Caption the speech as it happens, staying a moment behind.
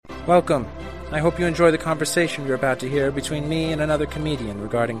Welcome. I hope you enjoy the conversation you're about to hear between me and another comedian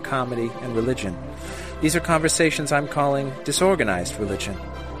regarding comedy and religion. These are conversations I'm calling disorganized religion.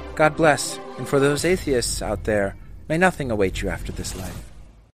 God bless, and for those atheists out there, may nothing await you after this life.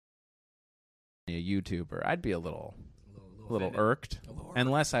 A YouTuber, I'd be a little irked,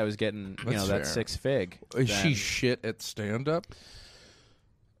 unless I was getting that six fig. Is she shit at stand-up?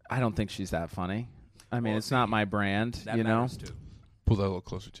 I don't think she's that funny. I mean, it's not my brand, that matters too. Pull that a little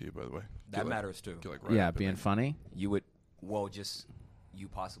closer to you, by the way. That matters too. Being funny. You would, just you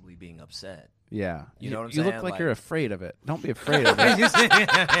possibly being upset. Yeah. You know what I'm saying? You look like you're afraid of it. Don't be afraid of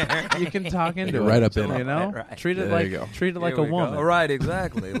it. You can talk into it. Right up in it. You know? Right. Treat it Here like a woman. All right,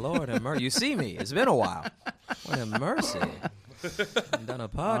 exactly. Lord have mercy. You see me. It's been a while. Lord have mercy. I've done a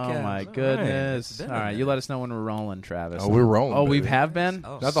podcast. Oh, my goodness. All right, you let us know when we're rolling, Travis. Oh, we're rolling. Oh, we baby. have been?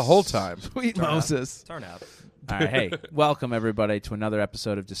 Oh, Not the whole time. Sweet Moses. Turn out. All right, hey, welcome everybody to another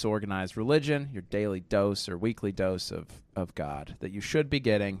episode of Disorganized Religion, your daily dose or weekly dose of God that you should be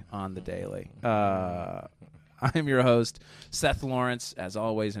getting on the daily. I'm your host, Seth Lawrence. As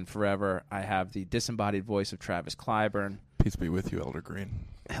always and forever, I have the disembodied voice of Travis Clyburn. Peace be with you, Elder Green.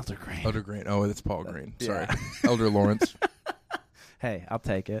 Elder Green. Elder Green. Oh, it's Paul Green. Sorry. Yeah. Elder Lawrence. Hey, I'll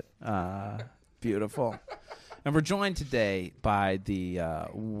take it. Beautiful. And we're joined today by the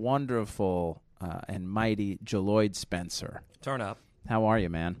wonderful and mighty Jeloid Spencer. Turn up. How are you,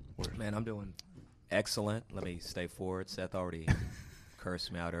 man? Man, I'm doing excellent. Let me stay forward. Seth already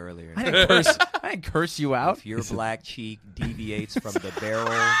cursed me out earlier. I didn't curse you out. If your black cheek deviates from the barrel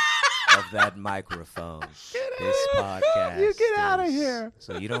of that microphone, this podcast. You get out of here.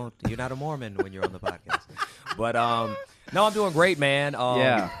 So you're not a Mormon when you're on the podcast. But no, I'm doing great, man.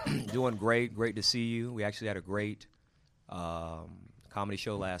 Doing great. Great to see you. We actually had a great comedy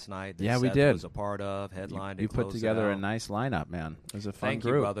show last night that we Seth did. was a part of, headlined. You put together a nice lineup, man. It was a fun Thank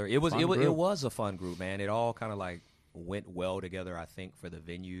group. you, brother. It was a fun group, man. It all kind of like went well together, I think, for the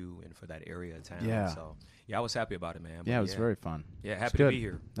venue and for that area of town. Yeah. So I was happy about it, man. Yeah, it was very fun. Yeah, It's happy good. to be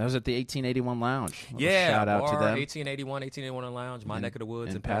here. That was at the 1881 Lounge. Yeah, shout out to them. 1881 Lounge, my neck of the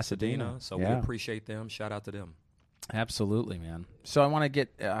woods in Pasadena. Pasadena. So Yeah. we appreciate them. Shout out to them. Absolutely, man. So I want to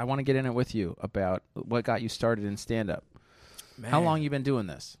get in it with you about what got you started in stand-up. Man. How long you been doing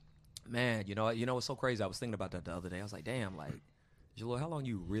this? Man, you know what's so crazy? I was thinking about that the other day. I was like, damn, like, Jalil, how long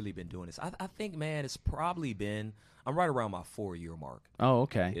you really been doing this? I think, man, it's probably been, I'm right around my 4-year mark. Oh,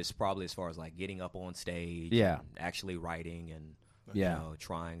 okay. It's probably as far as like getting up on stage, Yeah. and actually writing and Yeah.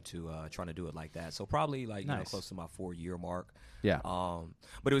 trying to do it like that. So probably like Nice. close to my 4-year mark. Yeah.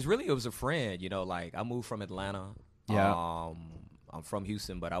 But it was a friend. Like I moved from Atlanta. Yeah. I'm from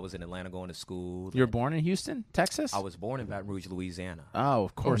Houston, but I was in Atlanta going to school. You were born in Houston, Texas? I was born in Baton Rouge, Louisiana. Oh,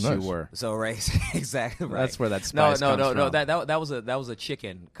 of course nice. you were. So right, exactly right. That's where that spice comes no. from. That was a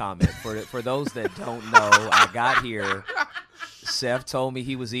chicken comment for those that don't know. I got here. Seth told me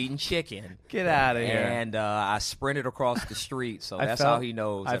he was eating chicken. Get out of here. And I sprinted across the street, so that's how he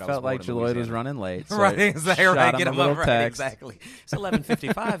knows. I that felt I like was born Jeloid in was Louisiana. running late. So Right, exactly. shot Right, him get a him little up. Right, text. exactly. It's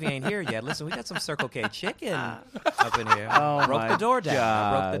 11:55. He ain't here yet. Listen, we got some Circle K chicken up in here. Oh, broke my the door down.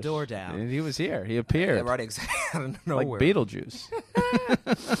 I broke the gosh. door down. And he was here. He appeared. Yeah, right, exactly. Out of Like nowhere. Beetlejuice.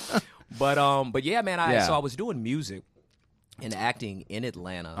 But yeah, man. Yeah. So I was doing music and acting in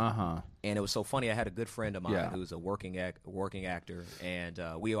Atlanta. Uh-huh. And it was so funny. I had a good friend of mine Yeah. who's a working actor, and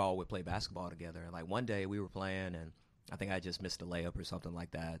we all would play basketball together. And like one day we were playing, and I think I just missed a layup or something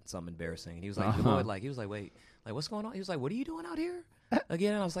like that, something embarrassing. And he was like, he was like, wait, like what's going on? He was like, what are you doing out here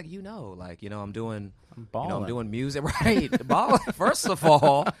again? And I was like, I'm doing, balling. I'm doing music, right? Balling. First of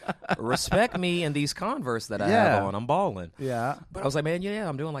all, respect me and these Converse that I have on. I'm balling. Yeah. But I was like, man,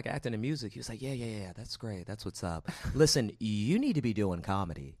 I'm doing like acting and music. He was like, yeah, that's great. That's what's up. Listen, you need to be doing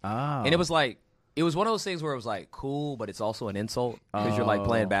comedy. Oh. And it was one of those things where it was like cool, but it's also an insult because you're like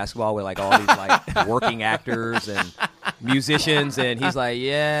playing basketball with like all these like working actors and musicians. And he's like,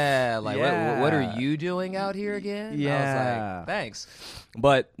 what are you doing out here again? Yeah. I was like, thanks.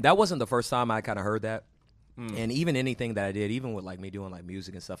 But that wasn't the first time I kind of heard that. And even anything that I did, even with like me doing like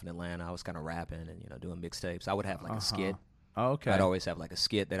music and stuff in Atlanta, I was kind of rapping and doing mixtapes. I would have like a skit. Oh, okay. I'd always have like a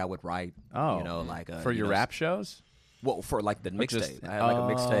skit that I would write. Oh. Like for your rap shows? Well, for like the just- mixtape, I had like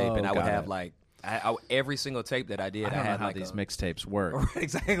a mixtape, and I would got have it. like every single tape that I did. I don't know had how like these mixtapes work.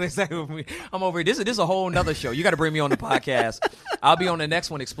 Exactly. I'm over here. This is a whole nother show. You got to bring me on the podcast. I'll be on the next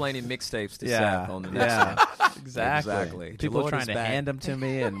one explaining mixtapes to Seth on the next one. Exactly. Exactly. People Jalord trying is to back. hand them to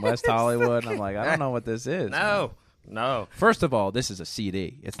me in West Hollywood. And I'm like, I don't know what this is. No. No. First of all, this is a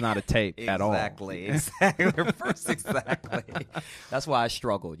CD. It's not a tape at all. Exactly. First, exactly. That's why I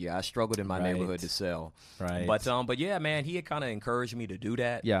struggled. Yeah, I struggled in my Right. neighborhood to sell. Right. But yeah, man, he had kind of encouraged me to do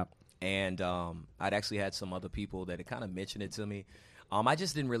that. Yeah. And I'd actually had some other people that had kind of mentioned it to me. I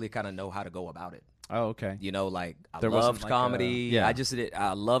just didn't really kind of know how to go about it. Oh, okay. You know, like I There wasn't loved like comedy. yeah.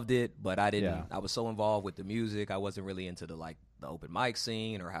 I loved it, but I didn't. Yeah. I was so involved with the music, I wasn't really into the open mic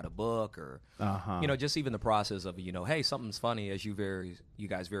scene or how to book or Uh-huh. just even the process of hey, something's funny, as you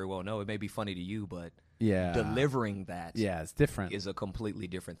guys very well know. It may be funny to you, but Yeah. delivering that Yeah, it's different. is a completely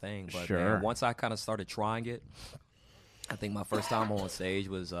different thing. But Sure. man, once I kind of started trying it, I think my first time on stage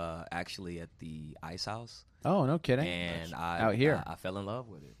was actually at the Ice House, Oh, no kidding. and Out here. I fell in love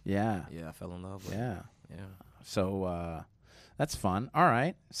with it. Yeah. Yeah, I fell in love with Yeah. it. Yeah. So that's fun. All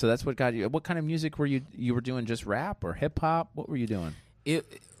right. So that's what got you. What kind of music were you were doing? Just rap or hip hop? What were you doing?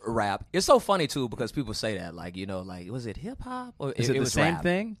 Rap. It's so funny too because people say that was it hip hop or Is it the was same rap?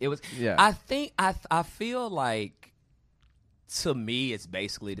 thing? It was. Yeah. I think I feel like to me it's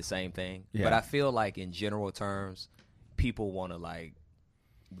basically the same thing. Yeah. But I feel like in general terms, people want to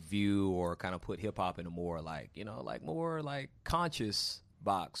view or kind of put hip hop in a more more conscious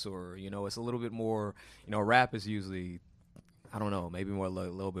box, or it's a little bit more. Rap is usually, I don't know, maybe more a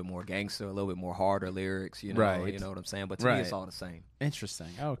little bit more gangster, a little bit more harder lyrics, Right. You know what I'm saying? But to me, it's all the same. Interesting.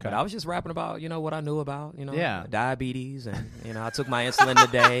 Okay. But I was just rapping about, what I knew about, Yeah. diabetes, and I took my insulin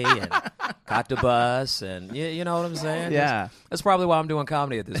today and caught the bus, and you know what I'm saying? Yeah. That's probably why I'm doing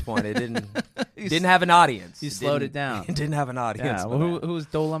comedy at this point. It didn't have an audience. You slowed it down. It didn't have an audience. Yeah. for Well, that. who was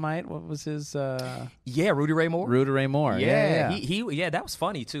Dolomite? What was his? Yeah, Rudy Ray Moore. Rudy Ray Moore. Yeah, Yeah. that was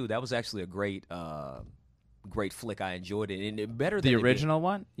funny too. That was actually a great flick. I enjoyed it, and better than The it did. original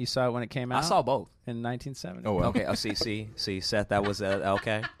one. You saw it when it came out. I saw both. in 1970. Oh, wow. Okay. Oh, see, Seth, that was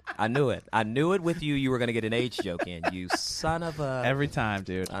okay. I knew it. I knew it with you. You were going to get an age joke in. You son of a. Every time,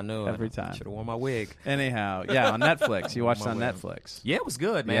 dude. I knew Every it. time. Should have worn my wig. Anyhow, yeah, on Netflix. You watched it on My wig. Netflix. Yeah, it was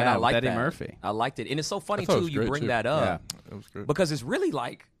good, man. Yeah, I with liked Eddie that. Murphy. I liked it, and it's so funny I thought it too. was You great, bring too. that up It was good. because it's really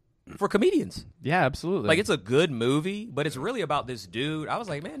for comedians. Yeah, absolutely. Like, it's a good movie, but it's really about this dude. I was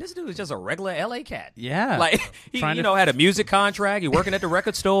like, man, this dude is just a regular LA cat. Yeah. Like, he Trying to- had a music contract. He working at the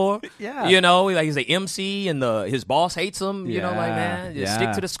record store. Yeah. He's an MC, and his boss hates him. You know, like, Yeah. man, just Yeah.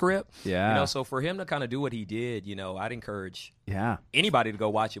 stick to the script. Yeah. So for him to kind of do what he did, I'd encourage yeah. anybody to go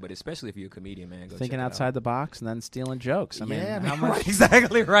watch it, but especially if you're a comedian, man, go Thinking check it outside out. the box and then stealing jokes. I mean, Yeah, how man, much? right,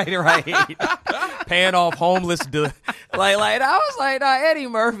 exactly right. Paying off homeless dude. Like I was like, nah, Eddie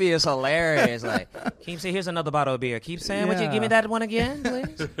Murphy is hilarious. Like, keep saying, here's another bottle of beer. Keep saying, would you give me that one again,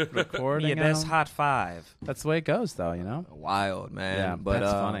 please? Recording Your best them. hot five. That's the way it goes, though. Wild, man. Yeah, but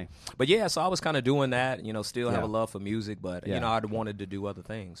that's funny. But yeah, so I was kind of doing that. Still have Yeah. a love for music, but Yeah. I'd wanted to do other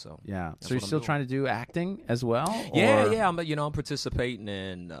things. So Yeah. That's So you're what I'm still doing. trying to do acting as well? Yeah, or- yeah. I'm participating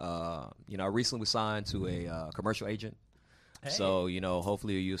in. I recently was signed to a commercial agent. So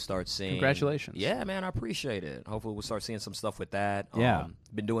hopefully you'll start seeing. Congratulations. Yeah, man, I appreciate it. Hopefully we'll start seeing some stuff with that. Yeah.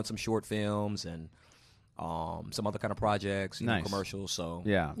 Been doing some short films and some other kind of projects, Nice. commercials. So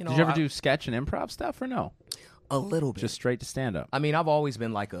Yeah. Did you ever do sketch and improv stuff or no? a little bit? Just straight to stand up? I mean, I've always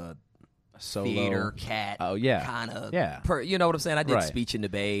been like a Solo. theater cat. Oh, yeah. kind of. Yeah. You know what I'm saying? I did Right. speech and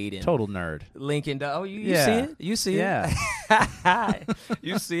debate and Total nerd. Lincoln. Oh, you Yeah. see it? You see Yeah. it?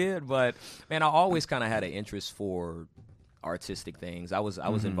 You see it? But man, I always kind of had an interest for artistic things. I was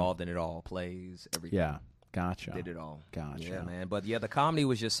involved in it all, plays, everything. Mm-hmm. Yeah. Gotcha. Did it all. Gotcha. Yeah, man. But yeah, the comedy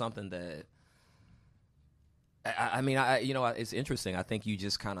was just something that. I mean, it's interesting. I think you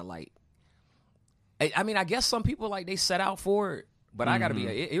just kind of like. I mean, I guess some people they set out for it, but I got to be.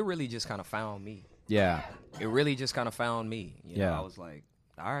 It really just kind of found me. Yeah. It really just kind of found me. Yeah. I was like,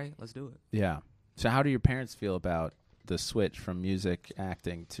 all right, let's do it. Yeah. So how do your parents feel about the switch from music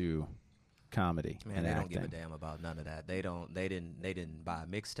acting to comedy Man, and they acting? don't give a damn about none of that. They didn't buy a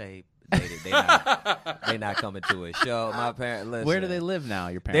mixtape. They not coming to a show. My parents. Listen, Where do they live now,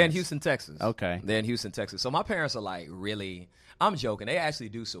 your parents? They're in Houston, Texas. Okay. They're in Houston, Texas. So my parents are really. I'm joking. They actually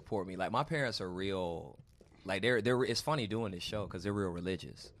do support me. Like, my parents are real. Like, they're. It's funny doing this show because they're real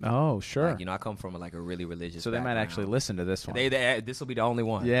religious. Oh, sure. Like, I come from a really religious. So they might background. actually listen to this one. This will be the only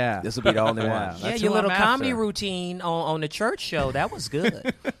one. Yeah. This will be the only Yeah, one. that's your who little I'm comedy after. routine on the church show, that was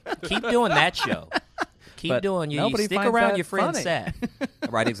good. Keep doing that show. Keep But doing you nobody stick finds around that your friend funny. Seth.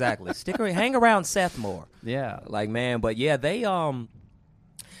 Right, exactly. Hang around Seth more. Yeah. Like, man, but yeah,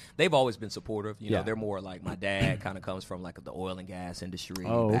 they've always been supportive. Yeah. They're more like my dad kind of comes from the oil and gas industry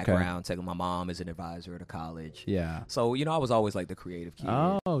Oh, okay. background. My mom is an advisor at a college. Yeah. So, I was always the creative kid.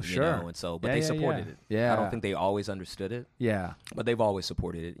 Oh, sure. And so, but Yeah, they yeah, supported yeah. it. Yeah. I don't think they always understood it. Yeah. But they've always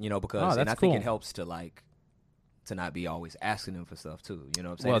supported it, because Oh, and that's I think cool. it helps to to not be always asking them for stuff too. You know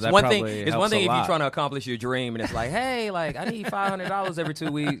what I'm saying? Well, It's that one thing. probably It's one helps thing a if you're lot. trying to accomplish your dream, and it's like, hey, like I need $500 every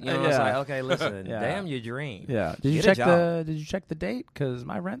 2 weeks. You know, it's Yeah. like, okay, listen, Yeah. damn your dream. Yeah. Did you Get a job. Did you check the date? Because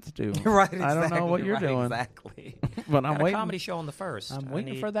my rent's due. Right. I don't know what exactly, you're right, doing, Exactly. but I'm Got a waiting. comedy show on the 1st. I'm I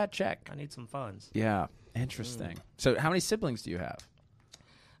waiting need- for that check. I need some funds. Yeah. Interesting. So, how many siblings do you have?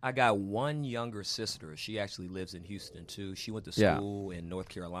 I got one younger sister. She actually lives in Houston too. She went to Yeah. school in North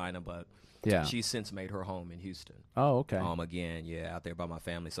Carolina, but Yeah. she's since made her home in Houston. Oh, okay. Again, yeah, out there by my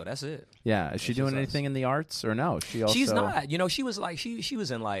family. So that's it. Yeah. Is she she's doing us. anything in the arts or no? She also. She's not. You know, she was like she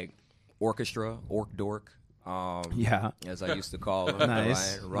was in like orchestra, orc dork. Yeah. As I used to call her.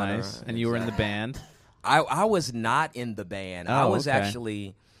 Nice. right? Runner. Nice. And you were in the band, I was not in the band. I Oh, was okay.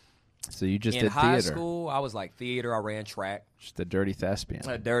 actually so you just in did high theater. school. I was like theater. I ran track. Just a dirty thespian.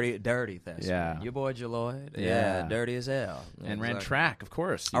 Dirty thespian. Yeah. Your boy Jaloid. Yeah. Dirty as hell. And ran Exactly. track, of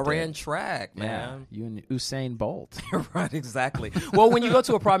course. you I ran did. track, Yeah. man. You and Usain Bolt. Right, exactly. Well, when you go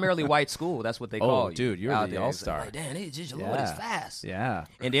to a primarily white school, that's what they call you. dude, you're out the there. It's all-star. Like, damn, it's just Lord, Yeah. it's fast. Yeah.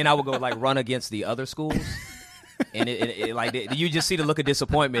 And then I would go like run against the other schools, and it like you just see the look of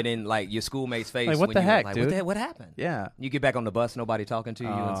disappointment in like your schoolmate's face. Like, what when the you're heck, like, dude? What happened? Yeah. You get back on the bus, nobody talking to you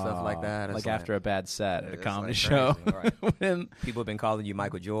and stuff like Oh, that. It's Like after a bad set at a it's comedy like show. crazy, right. when, people have been calling you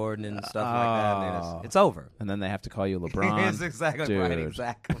Michael Jordan and stuff like that. And then it's over. and then they have to call you LeBron. It's exactly right. Dude.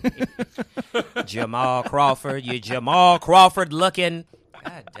 Exactly. Jamal Crawford, you Jamal Crawford looking.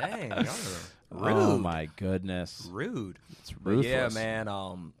 God dang, y'all are rude. Oh, my goodness. Rude. It's But ruthless. yeah, man.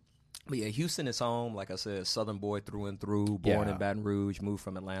 But yeah, Houston is home. Like I said, Southern boy through and through. Born Yeah. in Baton Rouge, moved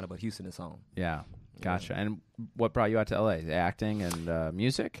from Atlanta, but Houston is home. Yeah. Gotcha. And what brought you out to L.A.? Acting and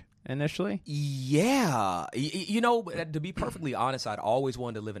music initially? Yeah, you know, to be perfectly honest, I'd always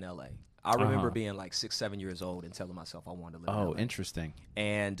wanted to live in L.A. I remember being like 6, 7 years old and telling myself I wanted to live in Oh, LA. interesting.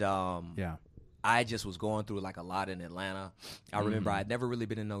 And Yeah. I just was going through like a lot in Atlanta. I remember I'd never really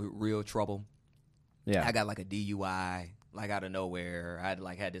been in no real trouble. Yeah. I got like a DUI, like out of nowhere.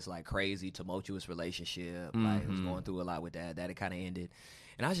 I had this like crazy tumultuous relationship. Like I was going through a lot with that. That it kind of ended,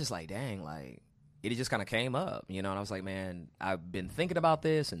 and I was just like, dang, like it just kind of came up, you know. And I was like, man, I've been thinking about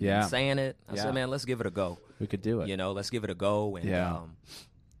this and Yeah. been saying it. I Yeah. said, man, let's give it a go. we could do it. You know, let's give it a go and Yeah.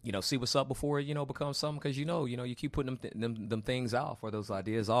 you know, see what's up before it, you know, becomes something. Because you know, you keep putting them things off or those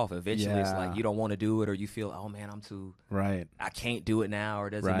ideas off. Eventually, it's Yeah. like you don't want to do it, or you feel, oh man, Right. I can't do it now, or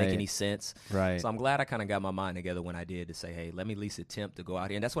it doesn't Right. make any sense. Right. So I'm glad I kind of got my mind together when I did to say, hey, let me at least attempt to go out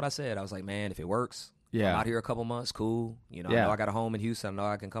here. And that's what I said. I was like, man, if it works, Yeah. I'm out here a couple months, cool. You know, Yeah. I know I got a home in Houston. I know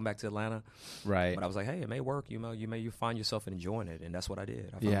I can come back to Atlanta. Right. But I was like, hey, it may work. You know, you find yourself enjoying it, and that's what I did.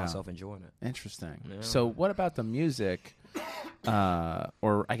 I found Yeah. myself enjoying it. Interesting. Yeah. So, what about the music,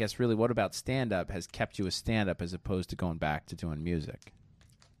 or I guess really, what about stand-up has kept you a stand-up as opposed to going back to doing music?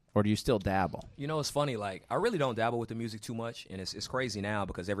 Or do you still dabble? You know, it's funny. Like, I really don't dabble with the music too much, and it's crazy now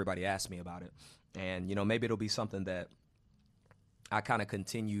because everybody asks me about it. And, you know, maybe it'll be something that I kind of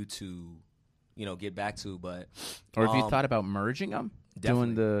continue to, you know, get back to. But Or have you thought about merging them?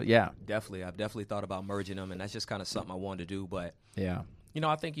 definitely. Doing the, I've definitely thought about merging them, and that's just kind of something I wanted to do. But, yeah. you know,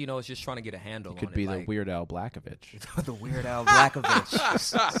 I think, you know, it's just trying to get a handle It on could it. be like, the Weird Al Blackovich. the Weird Al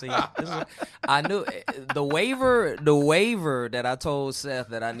Blackovich. See, I knew the waiver that I told Seth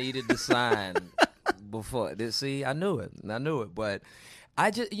that I needed to sign before. See, I knew it, but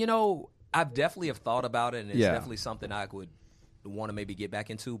I just, you know, I've definitely have thought about it, and it's Yeah. definitely something I would want to maybe get back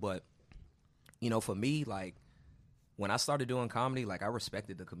into. But you know, for me, like when I started doing comedy, like I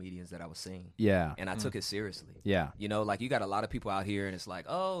respected the comedians that I was seeing. Yeah. And I took it seriously. Yeah. You know, like you got a lot of people out here and it's like,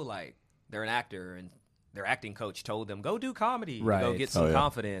 oh, like they're an actor and their acting coach told them, go do comedy, to go Right. get some Oh, yeah.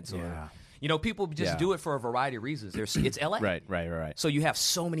 confidence. Or, Yeah. you know, people just Yeah. do it for a variety of reasons. It's LA. Right. So you have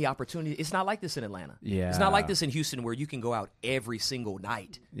so many opportunities. It's not like this in Atlanta. Yeah. It's not like this in Houston where you can go out every single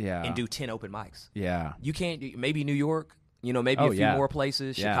night Yeah. and do 10 open mics. Yeah. You can't, maybe New York, you know, maybe Oh, a few yeah. more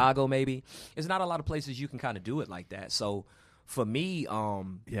places, Yeah. Chicago maybe. There's not a lot of places you can kind of do it like that. So for me,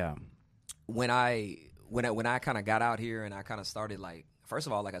 Yeah. when I kind of got out here and I kind of started, like, first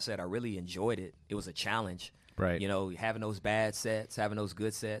of all, like I said, I really enjoyed it. It was a challenge. Right. You know, having those bad sets, having those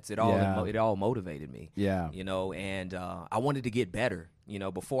good sets, it Yeah. all motivated me. Yeah. You know, and I wanted to get better. You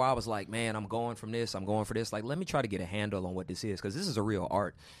know, before I was like, man, I'm going for this. Like, let me try to get a handle on what this is, because this is a real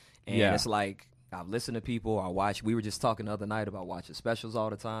art. And Yeah. it's like, I've listened to people. I watch. We were just talking the other night about watching specials all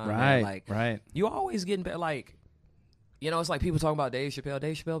the time. Right. And like, Right. you always getting better. Like, you know, it's like people talking about Dave Chappelle.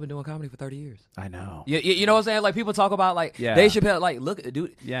 Dave Chappelle been doing comedy for 30 years. I know. You know what I'm saying? Like, people talk about, like, Yeah. Dave Chappelle, like, look,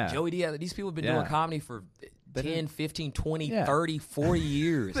 dude, Yeah. Joey Diaz, these people have been Yeah. doing comedy for 10, 15, 20, Yeah. 30, 40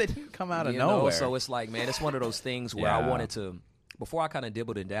 years. They didn't come out of You know, nowhere. So it's like, man, it's one of those things where I Yeah. wanted to, before I kind of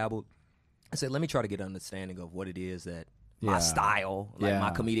dibbled and dabbled, I said, let me try to get an understanding of what it is that Yeah. my style, like Yeah.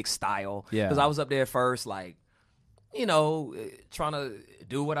 my comedic style. Yeah. Because I was up there at first, like, you know, trying to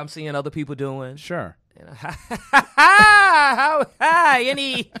do what I'm seeing other people doing. Sure. You know,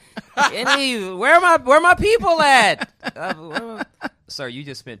 where are my people at? Sir, you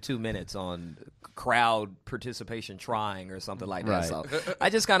just spent 2 minutes on crowd participation trying or something like that. Right. So I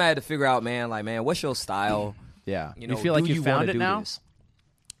just kind of had to figure out, man, what's your style? Yeah. You know, feel like do you wanna found it do now? this?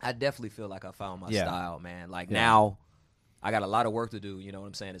 I definitely feel like I found my Yeah. style, man. Like Yeah. now, I got a lot of work to do. You know what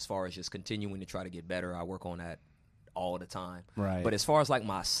I'm saying? As far as just continuing to try to get better, I work on that all the time. Right. But as far as like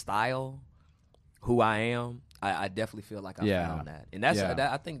my style, who I am, I definitely feel like I Yeah. found that, and that's Yeah.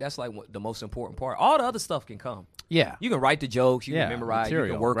 I think that's like the most important part. All the other stuff can come. Yeah. You can write the jokes, you Yeah, can memorize, you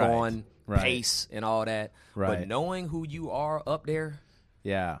material, can work right, on right. pace and all that. Right. But knowing who you are up there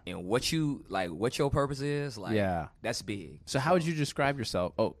Yeah. and what your purpose is, like, Yeah. that's big. So how would you describe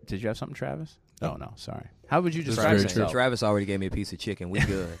yourself? Oh, did you have something, Travis? Oh, no. Sorry. How would you describe very Travis, yourself? Travis already gave me a piece of chicken. We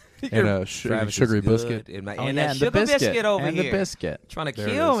good. And a Travis sugary is good. biscuit. And, my, Oh, and yeah, that and the sugar biscuit over and here. the biscuit. Trying to There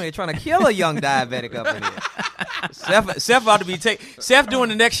it kill is. me. Trying to kill a young diabetic up in here. Seth about to be Seth doing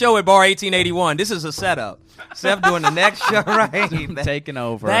the next show at Bar 1881. This is a setup. Seth doing the next show right. Taking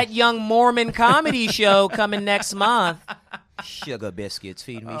over. That young Mormon comedy show coming next month. Sugar biscuits.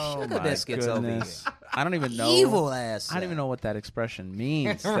 Feed me Oh, sugar my biscuits over here. goodness. I don't even know. Evil ass. I don't even know what that expression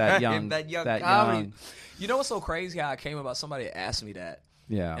means. That Right, young. that young that comedy. young. You know what's so crazy? How I came about somebody asked me that.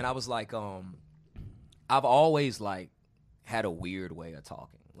 Yeah. And I was like, I've always like had a weird way of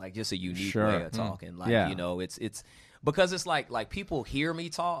talking, like just a unique Sure. way of talking. Like, Yeah. you know, it's because it's like people hear me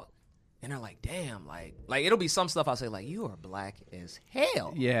talk and they're like, damn, like it'll be some stuff I say like, you are black as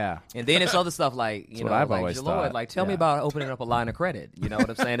hell. Yeah. And then it's other stuff like, you know, what I've like, always Jaloid, thought. like, tell me Yeah. about opening up a line of credit. You know what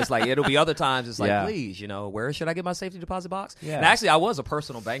I'm saying? It's like, it'll be other times. It's like, Yeah. please, you know, where should I get my safety deposit box? Yeah. And actually, I was a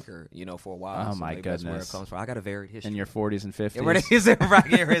personal banker, you know, for a while. Oh, so my maybe that's where it goodness. comes from. I got a varied history. In your 40s and 50s. Where is it right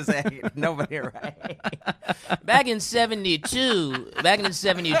here? Is that nobody right? Back in '72,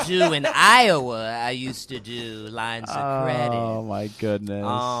 in Iowa, I used to do lines of credit. Oh my goodness.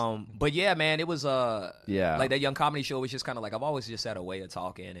 But yeah, man, it was Yeah. like that young comedy show was just kind of like I've always just had a way of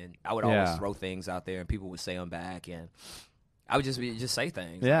talking, and I would Yeah. always throw things out there, and people would say them back, and I would just say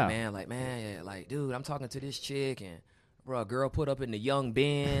things. Yeah. Like, dude, I'm talking to this chick, and bro, a girl put up in the young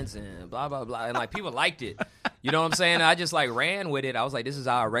Benz, and blah blah blah, and like people liked it. You know what I'm saying? I just like ran with it. I was like, this is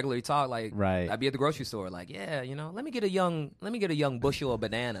how I regularly talk. Like, Right. I'd be at the grocery store, like, yeah, you know, let me get a young bushel of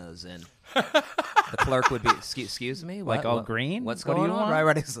bananas, and the clerk would be, excuse me, Like all green? What's What do going you on? want?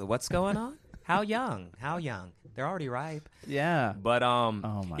 Right. So what's going on? How young? They're already ripe. Yeah. But Oh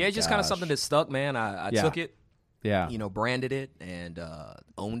my yeah, it's just kind of gosh. something that stuck, man. I Yeah. took it, Yeah. you know, branded it, and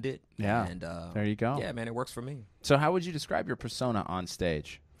owned it. Yeah. And There you go. Yeah, man, it works for me. So how would you describe your persona on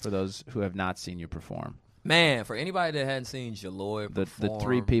stage for those who have not seen you perform? Man, for anybody that hadn't seen Jaloid The perform,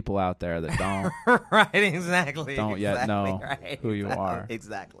 three people out there that don't. right, exactly. Don't yet exactly, know right, who you exactly, are.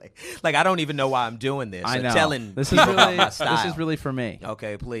 Exactly. Like I don't even know why I'm doing this. I or know. Telling This is people about really my this style. is really for me.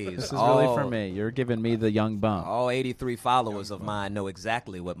 Okay, please. This is really for me. You're giving me the young bump. All 83 followers of mine know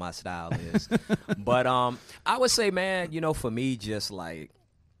exactly what my style is. But I would say, man, you know, for me, just like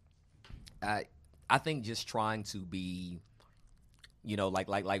I think just trying to be, you know, like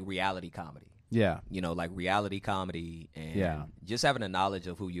reality comedy. Yeah. You know, like reality comedy, and Yeah. just having a knowledge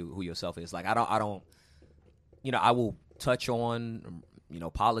of who yourself is. Like I don't, you know, I will touch on, you know,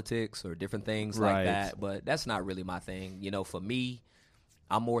 politics or different things Right. like that, but that's not really my thing. You know, for me,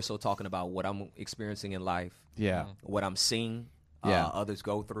 I'm more so talking about what I'm experiencing in life, Yeah. what I'm seeing Yeah. others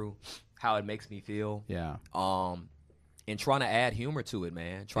go through, how it makes me feel, Yeah. and trying to add humor to it,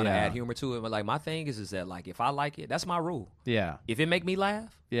 man. Trying to Yeah. add humor to it. But like my thing is that like if I like it, that's my rule. Yeah. If it make me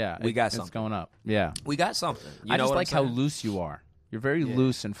laugh, Yeah. We got It's something. going up. Yeah. we got something. You I know just what like I'm how saying? loose you are. You're very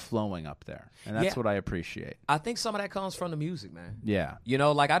loose and flowing up there, and that's Yeah. what I appreciate. I think some of that comes from the music, man. Yeah. You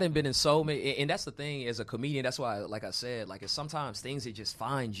know, like I done been in so many, and that's the thing as a comedian. That's why, like I said, like it's sometimes things that just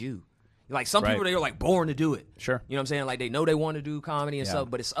find you. Like some Right. people, they're like born to do it. Sure. You know what I'm saying? Like they know they want to do comedy and Yeah. stuff,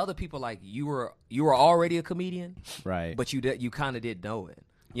 but it's other people like you were already a comedian, Right. but you kind of didn't know it.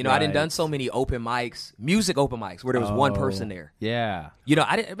 You know, I done Right. done so many open mics, music open mics, where there was one person there. Yeah. You know,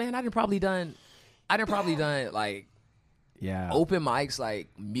 I didn't probably done like Yeah. open mics, like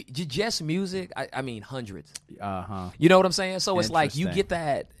just music. I mean, hundreds. Uh-huh. You know what I'm saying? So it's like you Interesting. get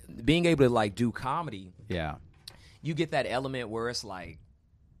that being able to like do comedy. Yeah. You get that element where it's like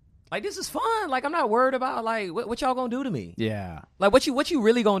Like, this is fun. Like, I'm not worried about, like, what y'all gonna do to me. Yeah. Like, what you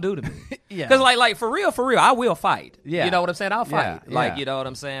really gonna do to me? Yeah. Because, like, for real, I will fight. Yeah. You know what I'm saying? I'll fight. Yeah, Like, yeah. you know what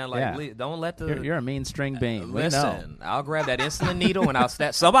I'm saying? Like, Yeah. don't let the... You're a mean string bean. We know. Listen, I'll grab that insulin needle and I'll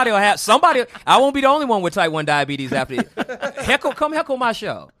stab. Somebody. I won't be the only one with type 1 diabetes after. Come heckle my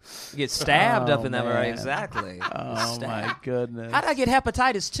show. Get stabbed up in that. man. Right, exactly. Oh, my goodness. How did I get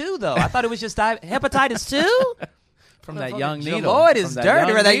hepatitis 2 though? I thought it was just hepatitis 2. From that young needle. Lord is From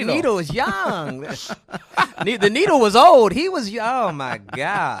dirty. young That needle was young. The needle was old. He was. Oh my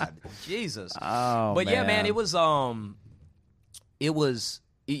God, Jesus. Oh, But yeah, man, man. it was.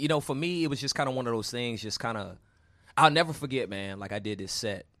 You know, for me, it was just kind of one of those things. Just kind of, I'll never forget, man. Like I did this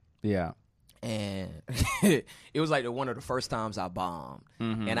set, Yeah. and it was like one of the first times I bombed,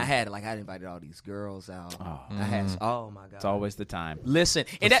 Mm-hmm. and I had invited all these girls out. I had. Oh my God. It's always the time. Listen,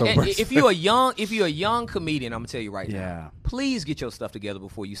 and That's the worst. if you're a young comedian, I'm gonna tell you right Yeah. now. Please get your stuff together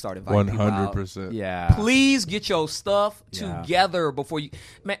before you start inviting people out. 100%. Yeah. Please get your stuff Yeah. together before you.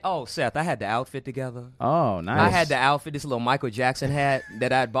 Man, Seth, I had the outfit together. Oh, nice. I had the outfit, this little Michael Jackson hat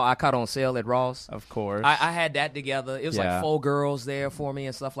that I caught on sale at Ross. Of course. I had that together. It was Yeah. like 4 girls there for me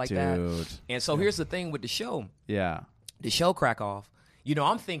and stuff like that. Dude. And so here's the thing with the show. Yeah. The show crack off. You know,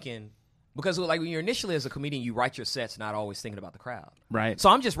 I'm thinking, because like when you're initially as a comedian, you write your sets not always thinking about the crowd. Right. So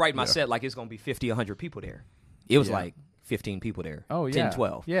I'm just writing my set like it's going to be 50, 100 people there. It was Yeah. like 15 people there. Oh, 10, yeah.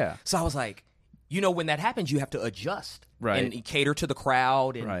 12. Yeah. So I was like, you know, when that happens, you have to adjust. Right. And cater to the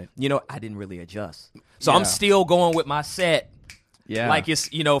crowd. And, Right. you know, I didn't really adjust. So Yeah. I'm still going with my set. Yeah. Like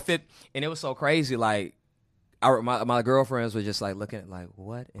it's, you know, fit. And it was so crazy. Like, my girlfriends were just like looking at like,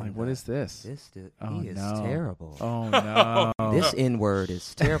 what? Like, what is this? This dude, Oh, he is no. terrible. Oh, no. This N-word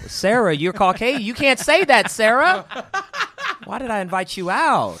is terrible. Sarah, you're Caucasian. You can't say that, Sarah. Why did I invite you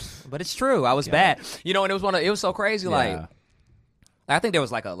out? But it's true. I was bad. You know, and it was so crazy. Yeah. Like, I think there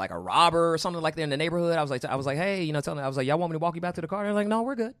was like a robber or something like that in the neighborhood. I was like, hey, you know, I was like, y'all want me to walk you back to the car? They're like, no,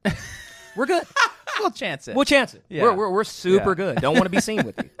 we're good. We're good. We'll chance it. We'll chance it. Yeah. We're super Yeah. good. Don't want to be seen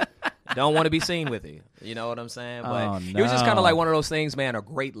with you. Don't want to be seen with you. You know what I'm saying? But Oh, it was just kind no. of like one of those things, man, a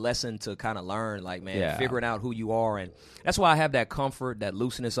great lesson to kind of learn, like, man, Yeah. figuring out who you are. And that's why I have that comfort, that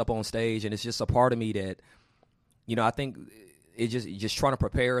looseness up on stage. And it's just a part of me that, you know, I think it's just trying to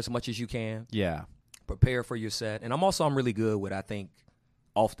prepare as much as you can, Yeah. prepare for your set. And I'm really good with, I think,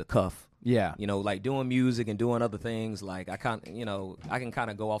 off the cuff. Yeah. You know, like doing music and doing other things. Like I can kind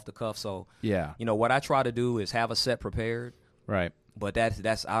of go off the cuff. So, Yeah. you know, what I try to do is have a set prepared. Right. But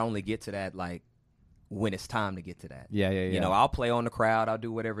that's I only get to that like when it's time to get to that. Yeah. You know, I'll play on the crowd. I'll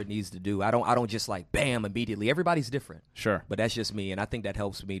do whatever it needs to do. I don't just like bam immediately. Everybody's different. Sure. But that's just me, and I think that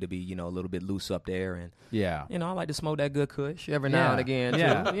helps me to be, you know, a little bit loose up there. And Yeah. you know, I like to smoke that good kush every Yeah. now and again.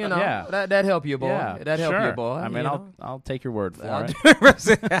 Yeah. Too. You know, Yeah. that help you, boy. Yeah. That help sure. you, boy. I mean, you know? I'll take your word for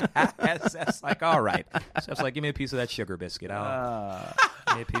it. that's like all right. That's like give me a piece of that sugar biscuit.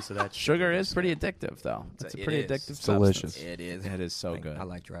 Give me a piece of that Sugar is pretty addictive, though. It's a It pretty is. addictive It's delicious. substance. It is. It is so good. I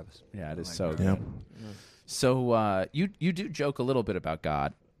like Travis. Yeah, it is like so that. good. Yep. So you do joke a little bit about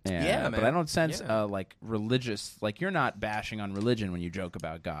God. And, Yeah, But man. I don't sense Yeah. like religious. Like you're not bashing on religion when you joke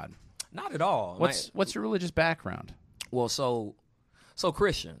about God. Not at all. What's your religious background? Well, so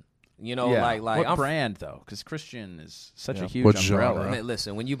Christian. You know, like what I'm brand though? Because Christian is such a Yeah. huge What umbrella. genre? Man,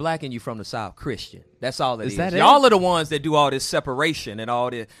 listen, when you black and you from the South, Christian. That's all it is. Is that it? Y'all are the ones that do all this separation and all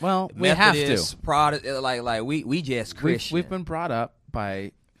this. Well, we have to. Methodist, Protestant, like we just Christian. We've been brought up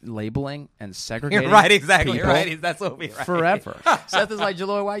by labeling and segregating. right, exactly. people Right, that's what we right. forever. Seth is like,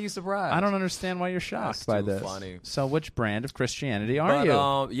 Jaloy, why are you surprised? I don't understand why you're shocked That's by too this. funny. So, which brand of Christianity are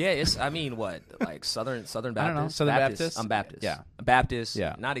But, you? yeah, it's. I mean, what like Southern Baptist? I don't know. Southern Baptist? I'm Baptist. Yeah. Baptist.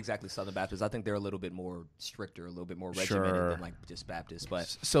 Yeah. Not exactly Southern Baptist. I think they're a little bit more stricter, a little bit more regimented Sure. than like just Baptist.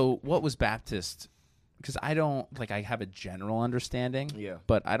 But So, what was Baptist? Because I don't I have a general understanding. Yeah.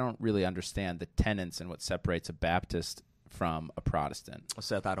 But I don't really understand the tenets and what separates a Baptist from a Protestant.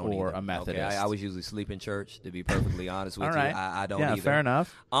 Seth, I don't Or either. a Methodist. Okay, I was usually sleep in church. To be perfectly honest with All right. you, I don't yeah, either. fair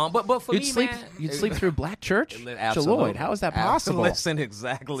enough. But for You'd me, sleep. man, You'd sleep through black church. Absolutely. Jaloid, how is that possible? Listen,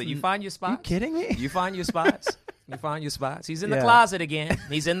 exactly. You find your spots. You kidding me? You find your spots. You find your spots. He's in the Yeah. closet again.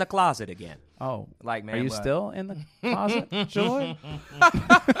 He's in the closet again. Oh, Like, man, are you but- still in the closet, Jaloid?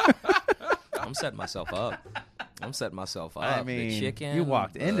 I'm setting myself up. I The mean, chicken. you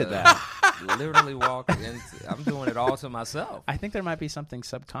walked into that. Literally walked into. I'm doing it all to myself. I think there might be something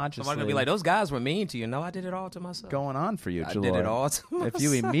subconsciously Somebody's gonna be like, "Those guys were mean to you." No, I did it all to myself. going on for you, I Jaloid. did it all to myself. If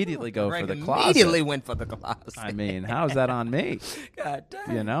you immediately go for the closet, Immediately went for the closet. I mean, how is that on me? God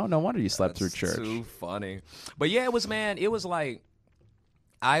damn. You know, no wonder you slept through That's church. Too funny. But yeah, it was like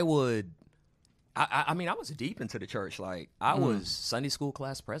I would I mean, I was deep into the church. Like, I was Sunday school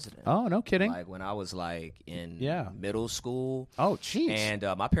class president. Oh, no kidding. Like, when I was, like, in Yeah. middle school. Oh, jeez. And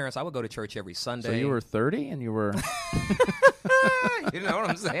my parents, I would go to church every Sunday. So you were 30 and you were... You know what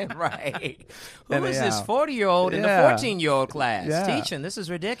I'm saying? Right. Who And is yeah. this 40-year-old in the Yeah. 14-year-old class Yeah. teaching? This is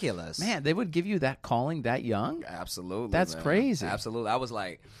ridiculous. Man, they would give you that calling that young? Absolutely. That's man. crazy. Absolutely. I was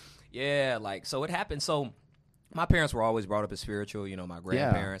like, yeah, like, so it happened. So my parents were always brought up as spiritual. You know, my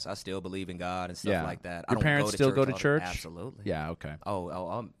grandparents, I still believe in God and stuff Yeah. like that. Your parents still go to all the- church? Absolutely. Yeah, okay.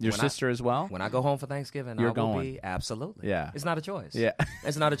 When Your sister as well? When I go home for Thanksgiving, You're I will going. be absolutely. Yeah. It's not a choice. Yeah.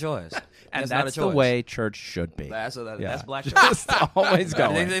 It's not a choice. And it's not a that's the choice. way church should be. That's Yeah. black choice. Just always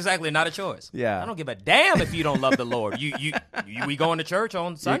going. Exactly, not a choice. Yeah. I don't give a damn if you don't love the Lord. We going to church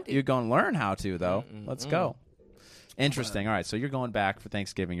on Sunday. You're going to learn how to, though. Let's go. Interesting. All right, so you're going back for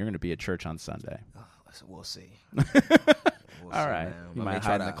Thanksgiving. You're going to be at church on Sunday. We'll see. All right. Man. You I might may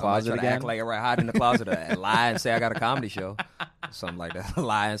try hide in to- the closet I might try to again? act like hide in the closet and lie and say I got a comedy show. Something like that.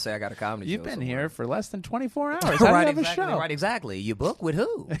 Lie and say I got a comedy show. You've been somewhere. here for less than 24 hours. How do you right, have exactly, a show? right, exactly. You book with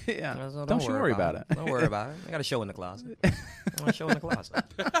who? Yeah. So Don't you worry about it. Don't worry about it. I got a show in the closet. I got a show in the closet.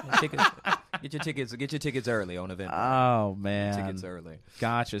 Get your tickets early on Eventbrite. Oh, man. Tickets early.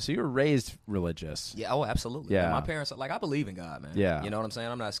 Gotcha. So you were raised religious. Yeah. Oh, absolutely. Yeah. My parents, like, I believe in God, man. Yeah. You know what I'm saying?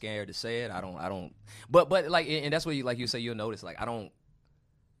 I'm not scared to say it. I don't. But like, and that's what you, like you say, you'll notice, like, I'm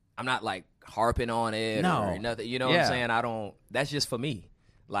not like harping on it No. or nothing. You know what Yeah. I'm saying? That's just for me.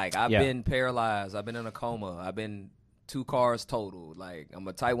 Like, I've Yeah. been paralyzed. I've been in a coma. I've been 2 cars totaled. Like, I'm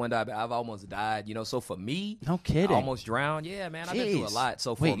a type 1 diabetic. I've almost died. You know, so for me, No kidding. I almost drowned. Yeah, man, I've been through a Jeez. lot.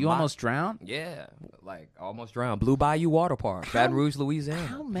 So for Wait, you my- almost drowned? Yeah, like almost drowned. Blue Bayou Water Park, Baton Rouge, Louisiana.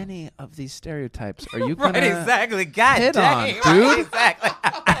 How many of these stereotypes are you going Right, to exactly. God hit dang, on, right, dude? exactly.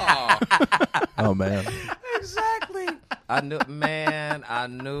 Oh man. Exactly. I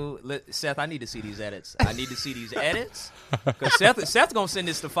knew. Seth, I need to see these edits. Because Seth's going to send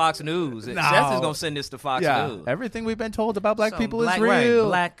this to Fox News. No. Seth is going to send this to Fox Yeah. News. Everything we've been told about black Some people black, is real. Right,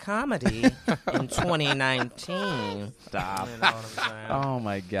 black comedy in 2019. Stop. You know what I'm saying? Oh,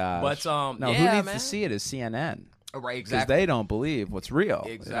 my gosh. But, no, yeah, who needs man. to see it is CNN. Right, Because exactly. they don't believe what's real. you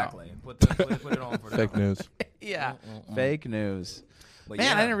know? Exactly. Put it on for them. Fake news. Yeah. Fake news. But Man,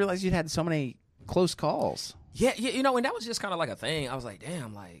 yeah. I didn't realize you'd had so many close calls. Yeah, you know, and that was just kind of like a thing. I was like,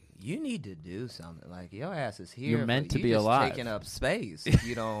 damn, like, you need to do something. Like, your ass is here. You're meant but to you be just alive. taking up space.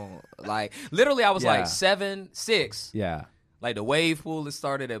 You don't, like, literally, I was Yeah. like 7, 6. Yeah. Like, the wave pool that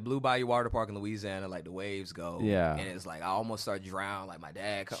started at Blue Bayou Water Park in Louisiana, like, the waves go. Yeah. And it's like, I almost started drowning. Like, my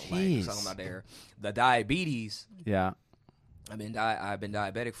dad, Jeez. talking about there. The diabetes, Yeah. I've been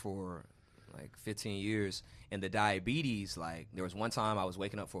diabetic for, like, 15 years. And the diabetes, like, there was one time I was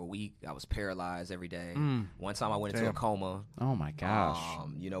waking up for a week. I was paralyzed every day. One time I went into a coma. Oh, my gosh.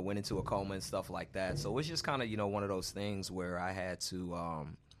 You know, went into a coma and stuff like that. So it's just kind of, you know, one of those things where I had to,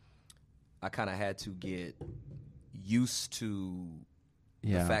 I kind of had to get used to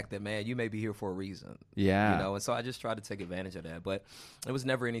yeah. the fact that, man, you may be here for a reason. Yeah. You know, and so I just tried to take advantage of that. But it was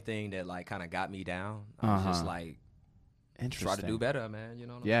never anything that, like, kind of got me down. I was just like, Interesting. try to do better, man. You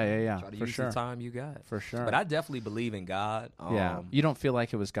know what I'm Yeah, saying? yeah. Try to For use sure. the time you got. For sure. But I definitely believe in God. Yeah. You don't feel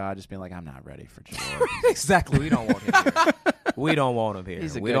like it was God just being like, I'm not ready for Jesus. Exactly. We don't want him here. We don't want him here.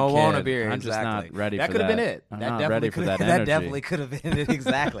 He's a we good don't want kid. him here. I'm just exactly. not ready that for could have that. been it. I'm that not definitely ready for could- that That energy. definitely could have been it.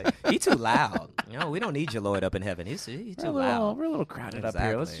 Exactly. He too loud. You know, we don't need your Lloyd up in heaven. He's too loud. We're a little crowded up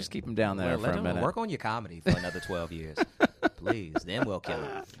here. Let's Exactly. just keep him down there Well, for let a him minute. work on your comedy for another 12 years. Please. Then we'll kill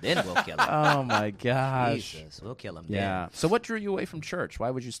him. Oh, my gosh. Jesus. We'll kill him Yeah. So what drew you away from church? Why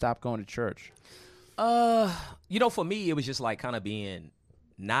would you stop going to church? then. You know, for me, it was just like kind of being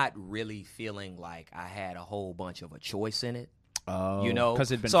not really feeling like I had a whole bunch of a choice in it. Oh, You know,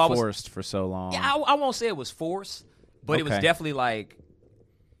 because it'd been so I was- forced for so long. Yeah, I won't say it was forced, but it was Okay. definitely like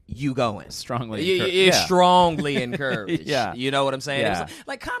you going. Strongly Yeah, encouraged. it's Yeah. strongly encouraged. Yeah. You know what I'm saying? It Yeah. was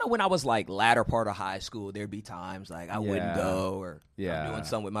like kind of when I was like latter part of high school, there'd be times like I wouldn't Yeah. go or Yeah. I'm doing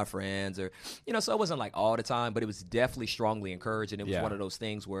something with my friends or, you know, so it wasn't like all the time, but it was definitely strongly encouraged. And it was Yeah. one of those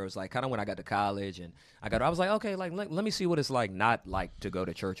things where it was like kind of when I got to college and I was like, okay, like let me see what it's like not like to go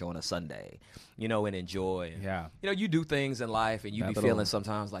to church on a Sunday, you know, and enjoy. And, Yeah. you know, you do things in life and you That be little- feeling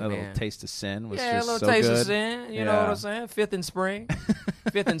sometimes like, That man. little taste of sin was Yeah, just a little so taste good. of sin. You know what I'm saying? Fifth and Spring.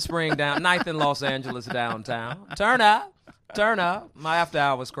 Fifth and Spring down. 9th in Los Angeles downtown. Turn up. My after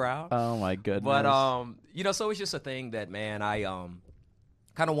hours crowd. Oh my goodness. But you know, so it's just a thing that, man, I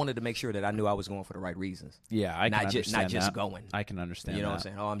kind of wanted to make sure that I knew I was going for the right reasons. yeah, I can not understand just that. going. I can understand. You know that. what I'm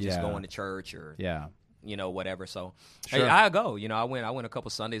saying? Oh, I'm just Yeah. going to church or Yeah. you know, whatever. So Sure. hey, I go. You know, I went a couple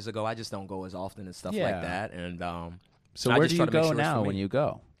Sundays ago. I just don't go as often and stuff Yeah. like that. And So I where just do try you to make go sure it's now for when me. you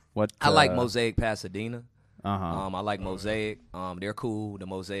go? What I like Mosaic Pasadena. Uh-huh. I like Mosaic. They're cool. The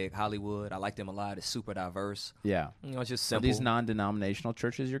Mosaic Hollywood. I like them a lot. It's super diverse. Yeah. It's just Are simple. these non-denominational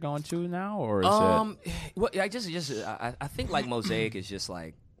churches you're going to now, or is Well, I think like Mosaic is just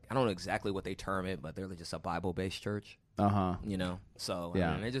like, I don't know exactly what they term it, but they're just a Bible-based church. it? Uh-huh. So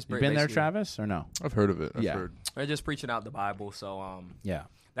Yeah. I mean, they just You been there, basically- Travis, or no? I've heard of it. I've Yeah. heard. They're just preaching out the Bible. So Yeah.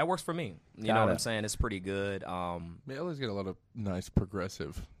 that works for me. You Got know what it. I'm saying? It's pretty good. Yeah, LA's got a lot of nice,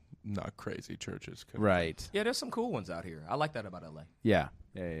 progressive, not crazy churches. Right. Yeah, there's some cool ones out here. I like that about LA. Yeah.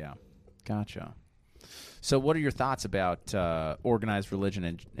 Gotcha. So, what are your thoughts about organized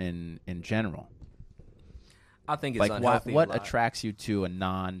religion in general? I think it's Like, unhealthy. what a lot. attracts you to a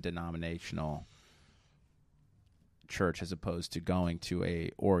non-denominational church as opposed to going to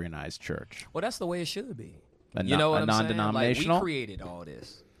a organized church? Well, that's the way it should be. A You know what a I'm saying? non-denominational? Like, we created all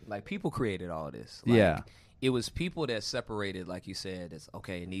this. Like, people created all this. Like, Yeah. It was people that separated, like you said, it's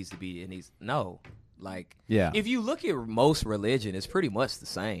okay, no. Like, Yeah. if you look at most religion, it's pretty much the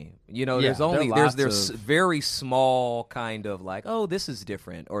same. You know, Yeah, there's there are only lots there's of- very small kind of like, oh, this is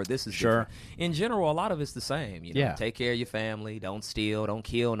different or this is Sure. different. In general, a lot of it's the same. You know, Yeah. take care of your family, don't steal, don't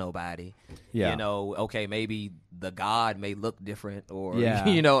kill nobody. Yeah. You know, okay, maybe the God may look different or Yeah.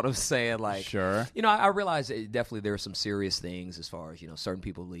 you know what I'm saying? Like, Sure. you know, I realize that definitely there are some serious things as far as, you know, certain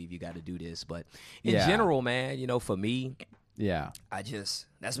people believe you got to do this. But in Yeah. general, man, you know, for me, Yeah.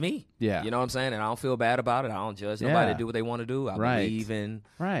 that's me. Yeah. You know what I'm saying? And I don't feel bad about it. I don't judge nobody Yeah. to do what they want to do. I Right. believe in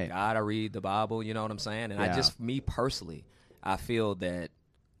Right. God. I read the Bible. You know what I'm saying? And Yeah. me personally, I feel that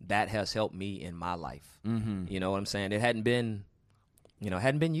has helped me in my life. Mm-hmm. You know what I'm saying? It hadn't been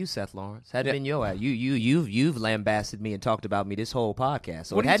you, Seth Lawrence. Hadn't been your you've lambasted me and talked about me this whole podcast.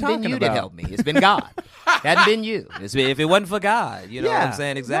 So What it are you hadn't been talking you about? that helped me. It's been God. Hadn't been you. If it wasn't for God, you know what I'm Yeah.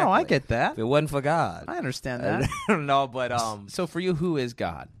 saying? Exactly. No, I get that. If it wasn't for God, I understand that. no, but So for you, who is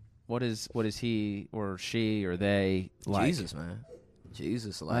God? What is he or she or they like? Jesus, man.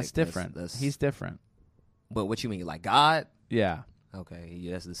 Jesus, like That's different. He's different. But what you mean, like God? Yeah. Okay,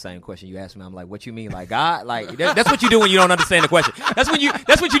 yeah, that's the same question you asked me. I'm like, what you mean, like God? Like that's what you do when you don't understand the question. That's what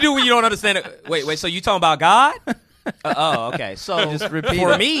you do when you don't understand it. Wait. So you talking about God? Okay. So Just repeat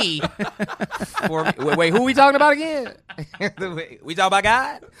for it. me, wait, who are we talking about again? We talking about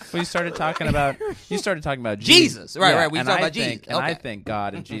God? You started talking about Jesus. Right, right. We and talking I about Jesus. think, and I Okay. think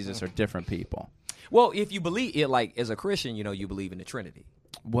God and Jesus are different people. Well, if you believe it, like as a Christian, you know, you believe in the Trinity.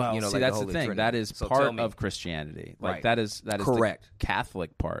 Well, You know, see, like the that's the Holy thing. Trinity. That is So part tell me. of Christianity. Like Right. that is Correct. the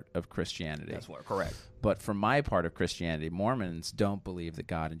Catholic part of Christianity. That's what correct. But for my part of Christianity, Mormons don't believe that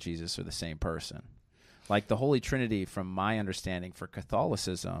God and Jesus are the same person. Like the Holy Trinity, from my understanding for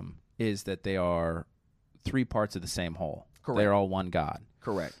Catholicism, is that they are three parts of the same whole. Correct. They're all one God.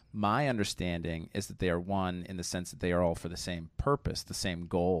 Correct. My understanding is that they are one in the sense that they are all for the same purpose, the same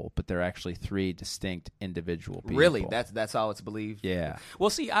goal, but they're actually three distinct individual people. Really, that's how it's believed. Yeah. Well,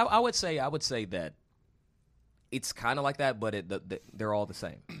 see, I would say that it's kind of like that, but they're all the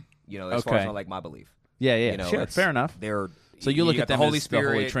same. You know, as far Okay. as like my belief. Yeah, yeah. You know, Sure, it's- fair enough. So you look got at them the Holy as the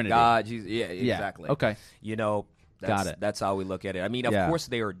Spirit, Holy Trinity. God, Jesus. Yeah, Yeah, exactly. okay. You know, Got it. That's how we look at it. I mean, of Yeah. course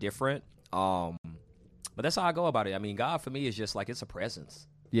they are different. But that's how I go about it. I mean, God for me is just like it's a presence.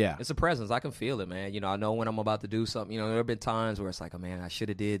 Yeah. It's a presence. I can feel it, man. You know, I know when I'm about to do something. You know, there have been times where it's like, oh man, I should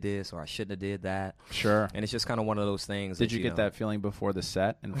have did this or I shouldn't have did that. Sure. And it's just kind of one of those things. Did that, you get know, that feeling before the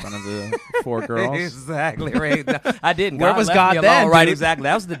set in front of the four girls? Exactly right. I didn't. Where was left God me alone. then, Right, dude? exactly.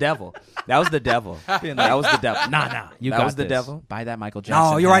 That was the devil. That was the devil. That was the devil. Nah. You That got was the this. devil. Buy that Michael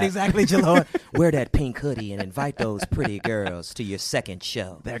Jackson. No, you're right. hat. Exactly, Jalord. Wear that pink hoodie and invite those pretty girls to your second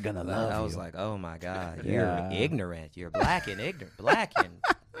show. They're gonna love I you. was like, oh my God, Yeah. you're ignorant. You're black and ignorant. Black and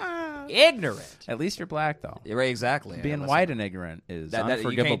ignorant. At least you're black though. Right, exactly. Being Yeah, white and ignorant is that you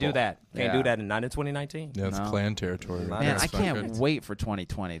unforgivable. can't do that. Can't Yeah. do that not in 2019. Yeah, it's No. clan territory. Man, Man, That's I not can't good. wait for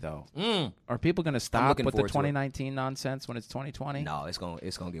 2020 though. Mm. Are people going to stop looking with the forward to it. 2019 nonsense when it's 2020? No, it's gonna get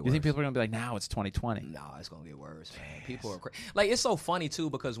worse. You think people are going to be like, now it's 2020? No, it's gonna get worse, man. People are crazy. Like it's so funny too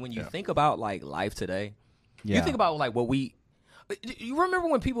because when you think about like life today, Yeah. you think about like what we. You remember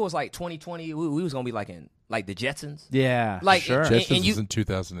when people was like 2020? We was gonna be like in like the Jetsons. Yeah. Like, sure. and Jetsons you- was in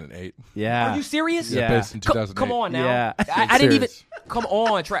 2008. yeah. Are you serious? Yeah. Based in 2008. Come on now. Yeah. I didn't even. Serious. Come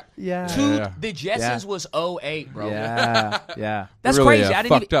on, Trap. Yeah. Yeah. The Jetsons was 08, bro. Yeah. Yeah. That's Really, crazy. I didn't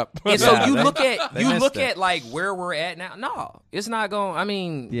fucked even, up. And so Yeah, you they- look at they missed it. like where we're at now. No, it's not going. I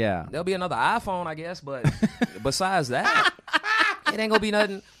mean, Yeah. there'll be another iPhone, I guess, but besides that, it ain't gonna be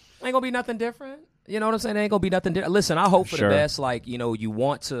nothing. Ain't gonna be nothing different. You know what I'm saying? It ain't gonna be nothing different. Listen, I hope for Sure. the best. Like you know, you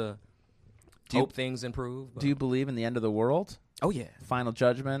want to hope things improve. but- Do you believe in the end of the world? Oh yeah, final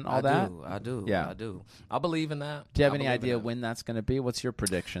judgment, all that? I do. Yeah. I do. I believe in that. Do you have I any believe in idea that. when that's going to be? What's your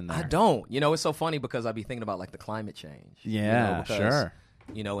prediction there? I don't. It's so funny because I be thinking about like the climate change. Yeah, because, sure.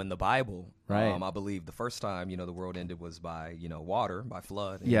 In the Bible, Right. I believe the first time, the world ended was by, water, by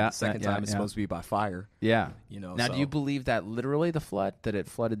flood. And Yeah, the second time it's supposed to be by fire. Yeah. Now, so- do you believe that literally the flood, that it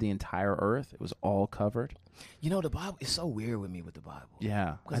flooded the entire earth? It was all covered? The Bible is so weird with me with the Bible.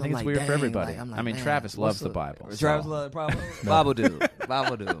 Yeah. I 'Cause think I'm it's like, weird for dang, everybody. like, I'm like, I mean, man, Travis loves what's the Bible. Travis loves the Bible. Bible dude.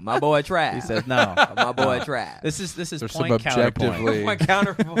 Bible dude. My boy Trav. He says no. My boy Trav. This is There's some point counterpoint. objectively My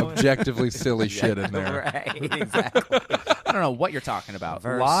counterpoint. objectively silly shit in there. Right, exactly. I don't know what you're talking about.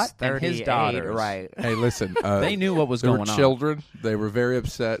 Verse Lot and his 38, daughters. right. Hey, listen. They knew what was There going were on. children. They were very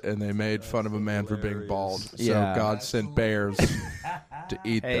upset, and they made fun of a man for being bald. So Yeah. God sent bears to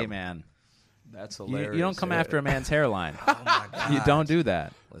eat Hey, them. man. That's You, hilarious. you don't come after a man's hairline. Oh my God. You don't do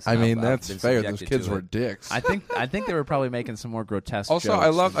that. Listen, I mean, I've that's been fair. Those subjected kids to were it. dicks. I think they were probably making some more grotesque Also,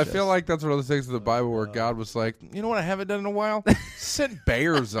 jokes. I feel like that's one of those things in the Bible where God was like, you know what I haven't done in a while? Sent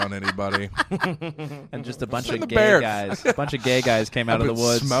bears on anybody. and just a bunch Send of the gay bears. guys. A bunch of gay guys came out of the Been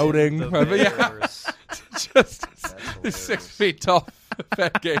woods. Smoting. Yeah, just these 6 feet tall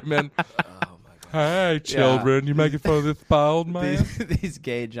fat gay men. Oh my God. Hey, children, you making fun of this bald man? These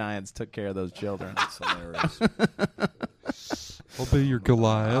gay giants took care of those children. That's hilarious. I'll be your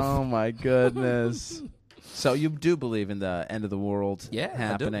Goliath. Oh my goodness! So you do believe in the end of the world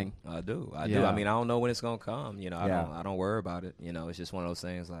happening? I do. Yeah. I mean, I don't know when it's gonna come. Yeah. I don't worry about it. It's just one of those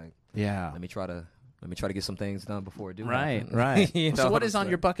things. Like, Yeah. let me try to get some things done before it do. Right. happen. Right. You So know what I'm is on saying?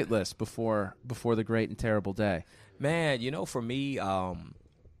 your bucket list before the great and terrible day? Man, for me, a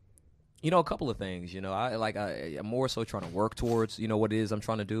couple of things. I'm more so trying to work towards, what it is I'm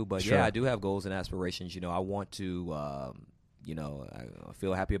trying to do. But Sure. yeah, I do have goals and aspirations. I want to, I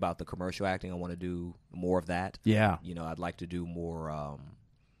feel happy about the commercial acting. I want to do more of that. Yeah. I'd like to do more,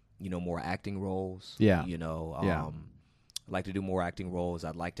 more acting roles. Yeah. I'd like to do more acting roles.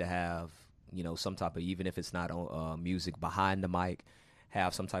 I'd like to have, some type of, even if it's not music behind the mic,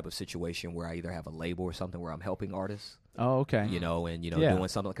 have some type of situation where I either have a label or something where I'm helping artists. Oh, okay. And Yeah. doing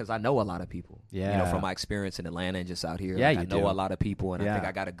something because I know a lot of people. Yeah. From my experience in Atlanta and just out here. Yeah, I you know do. a lot of people, and Yeah. I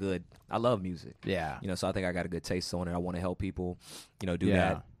think I love music. Yeah. So I think I got a good taste on it. I want to help people, do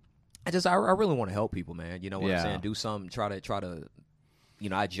Yeah. that. I really want to help people, man. You know what Yeah. I'm saying? Do something. Try to.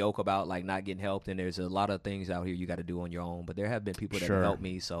 I joke about like not getting helped, and there's a lot of things out here you got to do on your own. But there have been people that Sure. have helped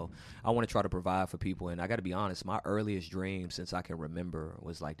me, so I want to try to provide for people. And I got to be honest, my earliest dream since I can remember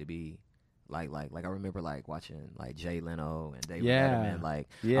was like to be. Like I remember like watching like Jay Leno and David Yeah. Letterman. Like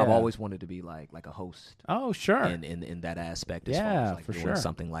Yeah. I've always wanted to be like a host Oh, sure. in that aspect as far Yeah, as like for doing sure.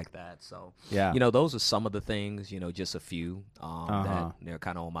 something like that. So Yeah. those are some of the things, just a few Uh-huh. that they're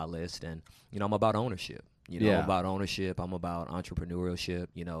kind of on my list. And I'm about ownership. Yeah. I'm about ownership. I'm about entrepreneurship.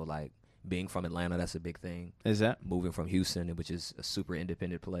 Like being from Atlanta, that's a big thing. Is that? Moving from Houston, which is a super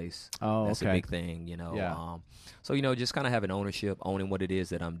independent place, Oh, that's okay. a big thing. Yeah. So just kind of having ownership, owning what it is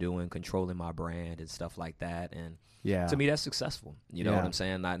that I'm doing, controlling my brand and stuff like that. And Yeah. to me, that's successful. You know Yeah. what I'm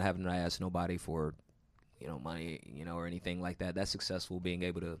saying? Not having to ask nobody for, money, or anything like that. That's successful. Being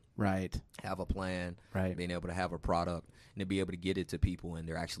able to Right. have a plan, Right. being able to have a product, and to be able to get it to people, and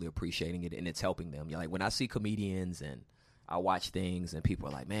they're actually appreciating it, and it's helping them. Like when I see comedians and I watch things, and people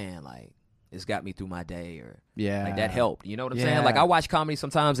are like, "Man, like it's got me through my day," or Yeah. like that helped. You know what I'm Yeah. saying? Like I watch comedy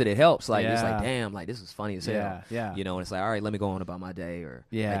sometimes, and it helps. Like it's Yeah. like, damn, like this is funny as hell. Yeah. Yeah. And it's like, all right, let me go on about my day, or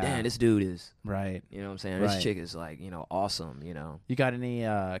Yeah. like, damn, this dude is, Right. you know what I'm saying? Right. This chick is like, awesome. You got any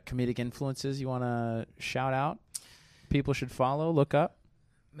comedic influences you want to shout out? People should follow, look up.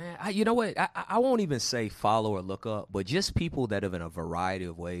 Man, you know what? I won't even say follow or look up, but just people that have in a variety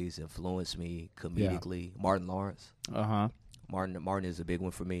of ways influenced me comedically. Martin Lawrence. Uh-huh. Martin is a big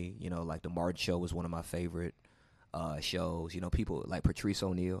one for me. Like the Martin Show was one of my favorite shows. People like Patrice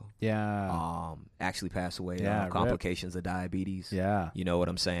O'Neal. Yeah. Actually passed away Yeah, of complications of diabetes. Yeah. You know what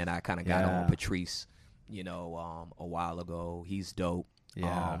I'm saying? I kind of got Yeah. on Patrice, a while ago. He's dope.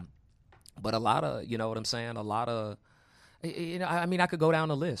 Yeah. But a lot of, you know what I'm saying? A lot of, I mean, I could go down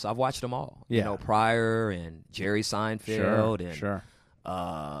the list. I've watched them all. Yeah. Pryor and Jerry Seinfeld. And, Sure.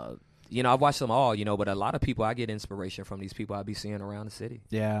 I've watched them all, but a lot of people, I get inspiration from these people I be seeing around the city.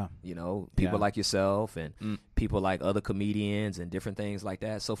 Yeah. People Yeah. like yourself and people like other comedians and different things like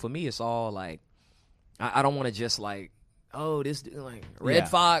that. So for me, it's all like, I don't want to just like, oh, this like Red Yeah.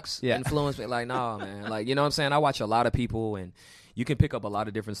 Fox Yeah. influenced me. Like, no, man. Like, you know what I'm saying? I watch a lot of people, and you can pick up a lot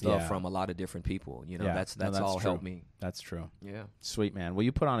of different stuff Yeah. from a lot of different people. You know, Yeah. that's No, that's all true. helped me. That's true. Yeah. Sweet, man. Well,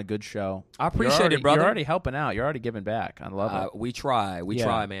 you put on a good show. I appreciate You're already, it, brother. You're already helping out. You're already giving back. I love it. We try,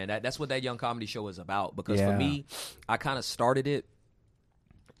 Yeah. man. That's what that Young Comedy Show is about. Because Yeah. for me, I kind of started it.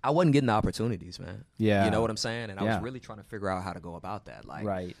 I wasn't getting the opportunities, man. Yeah. You know what I'm saying? And I Yeah. was really trying to figure out how to go about that. Like,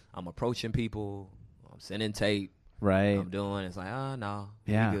 Right. I'm approaching people, I'm sending tape, Right. I'm doing. It's like, no,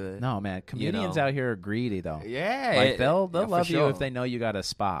 Yeah. we good. No, man. Comedians know. out here are greedy, though. Yeah, Like they'll yeah, for love you sure. if they know you got a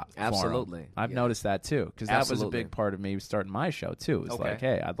spot. for 'em. Absolutely. I've Yeah. noticed that too, because that was a Absolutely. big part of me starting my show too. It's Okay. like,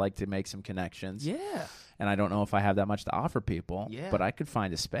 hey, I'd like to make some connections. Yeah. And I don't know if I have that much to offer people. Yeah. But I could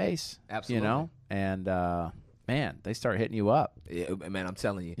find a space. Absolutely. You know, and man, they start hitting you up. Yeah, man, I'm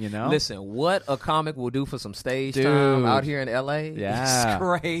telling you. You know? Listen, what a comic will do for some stage Dude. time out here in LA, Yeah. it's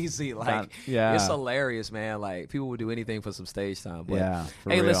crazy. Like, yeah. it's hilarious, man. Like, people will do anything for some stage time. But, Yeah, for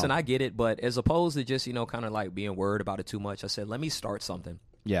hey, real. listen, I get it. But as opposed to just, kind of like being worried about it too much, I said, let me start something,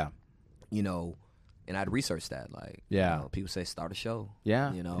 Yeah. and I'd research that. Like, Yeah. people say start a show.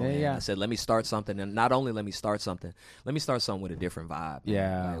 Yeah. Yeah, Yeah, and yeah. I said, let me start something. And not only let me start something with a different vibe. man.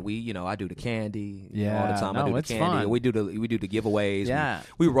 Yeah. Like I do the candy all Yeah. the time. No, I do the it's candy. fun. And we do the giveaways. Yeah.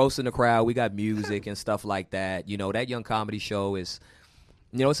 We roasting the crowd. We got music and stuff like that. That Young Comedy Show is,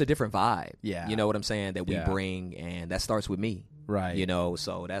 it's a different vibe. Yeah. You know what I'm saying? That we Yeah. bring, and that starts with me. Right.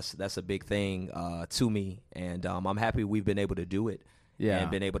 So that's a big thing to me. And I'm happy we've been able to do it. Yeah.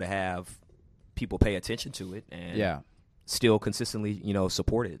 And been able to have people pay attention to it. And Yeah. still consistently,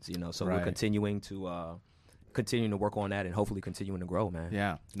 supported, so Right. we're continuing to work on that and hopefully continuing to grow, man.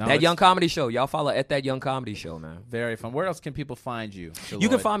 Yeah. No, That it's Young Comedy Show. Y'all follow at That Young Comedy Show, man. very fun. Where else can people find you? You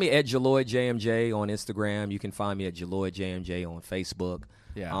can Jaloid? find me at Jaloid JMJ on Instagram. You can find me at Jaloid JMJ on Facebook.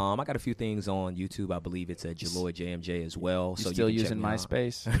 Yeah. I got a few things on YouTube. I believe it's at Jaloid JMJ as well. You So still you can check using me out.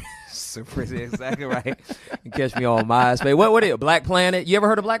 MySpace? Super, exactly right. You can catch me on MySpace. What is it? Black Planet? You ever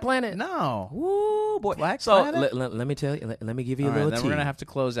heard of Black Planet? No. Woo, boy. Black so Planet? let me tell you. Let me give you All a right, little then tea. we're gonna have to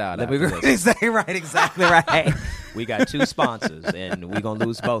close out. Let after me this. exactly right. We got 2 sponsors, and we're gonna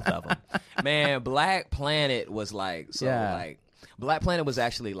lose both of them. Man, Black Planet was like Black Planet was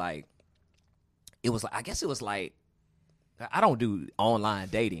actually like, it was like, I guess it was like, I don't do online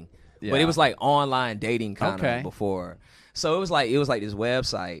dating, but Yeah. it was like online dating kind Okay. of before. So it was like this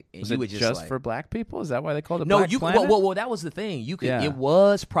website, and Was you it would just like, for black people? Is that why they called it no, Black you Planet? well, that was the thing. You could Yeah. it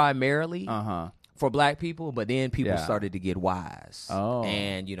was primarily Uh-huh. for black people, but then people Yeah. started to get wise. Oh.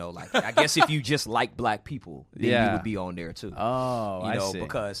 And, I guess if you just like black people, then Yeah. you would be on there too. Oh, I see.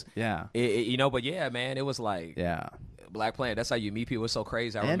 Because, Yeah. but yeah, man, it was like Yeah. Black Planet. That's how you meet people. It's so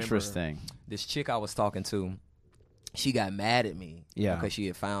crazy. I remember Interesting. this chick I was talking to, she got mad at me Yeah. because she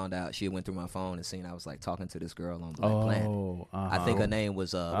had found out, she had went through my phone and seen I was like talking to this girl on Black Planet. Oh, I think her name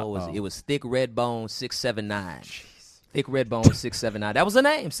was, what was it? Uh-oh. It was Thick Redbone 679. Thick Redbone 679. That was her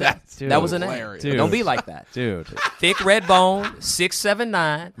name, Seth. Dude. That was her name. Hilarious. Dude. Don't be like that. Dude. Thick Redbone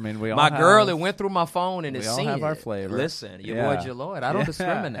 679. I mean, we all My girl have- that went through my phone and we is all seen have our it. flavor. Listen, your Yeah. boy Jaloid. I don't Yeah.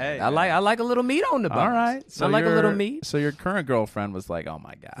 discriminate. Hey, I like a little meat on the bones. All right. I like a little meat. So your current girlfriend was like, "Oh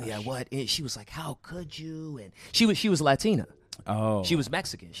my gosh." Yeah, what? And she was like, "How could you?" And she was Latina. Oh. She was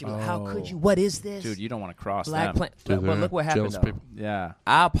Mexican. She was like, "How could Oh. you? What is this?" Dude, you don't want to cross Black them. Planet. Dude, But look what happened jealous though. people. Yeah.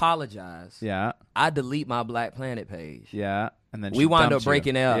 I apologize. Yeah. I delete my Black Planet page. Yeah. And then We she wound dumped up you.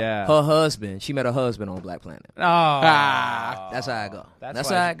 breaking out. Yeah. Her husband. She met her husband on Black Planet. Oh. That's how I go. That's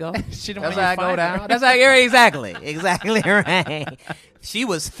why how I go. she didn't That's want how you I go to find down. her. That's how exactly right. She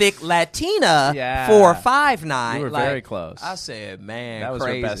was thick Latina Yeah. 4'5'9". You were very close. I said, man, That was her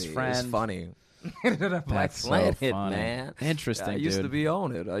crazy. best It's friend. funny. Black That's so Planet, funny. man. Interesting, I used dude. to be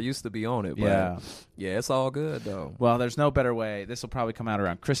on it. But Yeah. yeah, it's all good though. Well, there's no better way. This will probably come out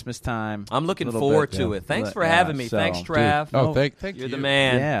around Christmas time. I'm looking Little forward bit, to yeah. it. Thanks for Yeah, having me. so- Thanks, Dude, Trav. Oh, thank You're you. the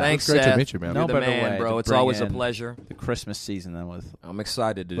man. Yeah. Thanks, It's great to Seth. meet you, man. You're No the better man, way bro. to It's bring always a in pleasure. The Christmas season then with I'm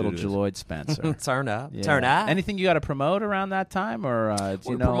excited to little do this. Jaloid Spencer. Turn up. Yeah. Turn up. Anything you got to promote around that time, or do you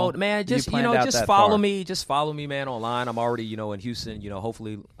We know? promote, man. Just planned out just that follow far? me. Just follow me, man, online. I'm already, in Houston.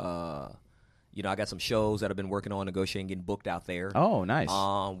 Hopefully, I got some shows that I've been working on, negotiating, getting booked out there. Oh, nice.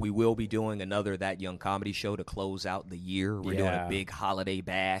 We will be doing another That Young Comedy Show to close out the year. We're doing Yeah. a big holiday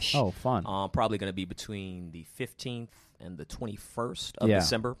bash. Oh, fun. Probably going to be between the 15th and the 21st of Yeah.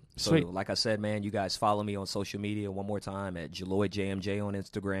 December. So, Sweet. like I said, man, you guys follow me on social media one more time at Jaloid JMJ on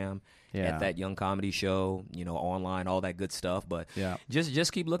Instagram. Yeah. At That Young Comedy Show, online, all that good stuff. But Yeah.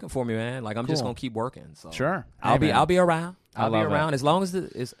 just keep looking for me, man. Like I'm just Cool. gonna keep working. So Sure. I'll Hey, be man. I'll be around. I I'll be love around it. as long as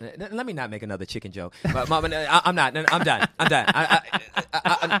let me not make another chicken joke. But, I'm not. I'm done.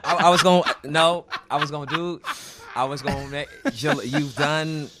 I was gonna do. I was going to make. You've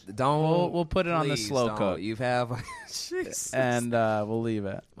done. Don't. We'll put it on the please slow don't. coat. You have. Jesus. And we'll leave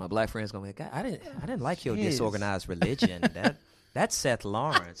it. My black friend's going to be like, I didn't like your disorganized religion. That's Seth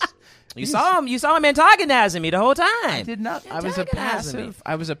Lawrence. You saw him antagonizing me the whole time. I did not. I was a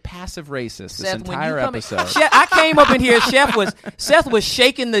passive racist this entire episode. Chef, I came up in here. Seth was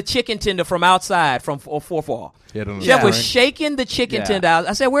shaking the chicken tender from outside from 4-4. Chef was shaking the chicken tender out.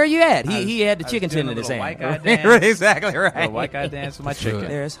 I said, "Where are you at?" He had the chicken tender in his hand. White guy dance. Exactly right. The white guy dance with my chicken.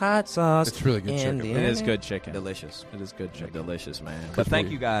 There's hot sauce. It's really good chicken. It is good chicken. Delicious. It is good chicken. Delicious, man. But thank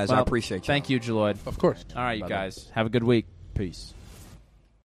you guys. I appreciate you. Thank you, Jaloid. Of course. All right, you guys. Have a good week. Peace.